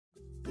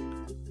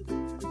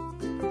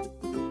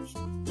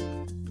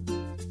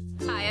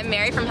I'm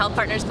Mary from Health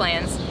Partners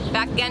Plans,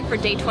 back again for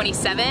day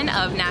 27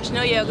 of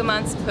National Yoga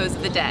Month's Pose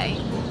of the Day.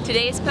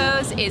 Today's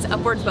pose is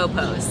Upward Bow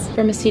Pose.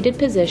 From a seated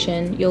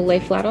position, you'll lay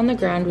flat on the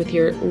ground with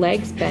your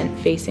legs bent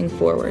facing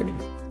forward.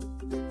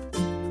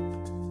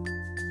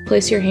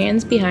 Place your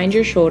hands behind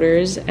your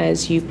shoulders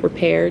as you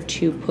prepare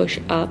to push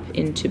up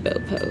into bow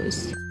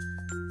pose.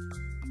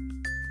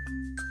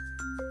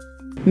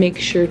 Make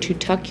sure to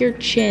tuck your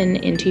chin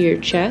into your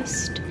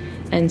chest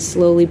and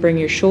slowly bring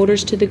your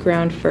shoulders to the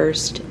ground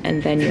first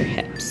and then your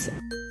hips.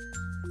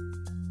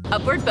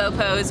 Upward bow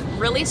pose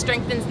really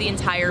strengthens the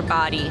entire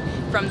body,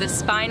 from the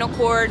spinal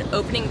cord,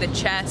 opening the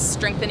chest,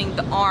 strengthening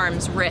the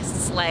arms,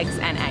 wrists, legs,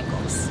 and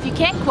ankles. If you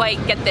can't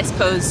quite get this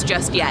pose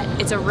just yet,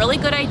 it's a really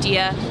good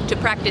idea to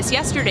practice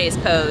yesterday's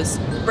pose,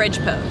 bridge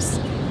pose.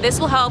 This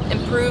will help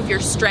improve your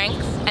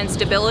strength and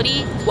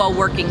stability while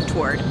working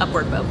toward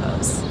upward bow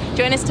pose.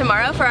 Join us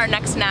tomorrow for our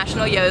next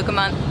National Yoga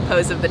Month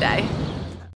Pose of the Day.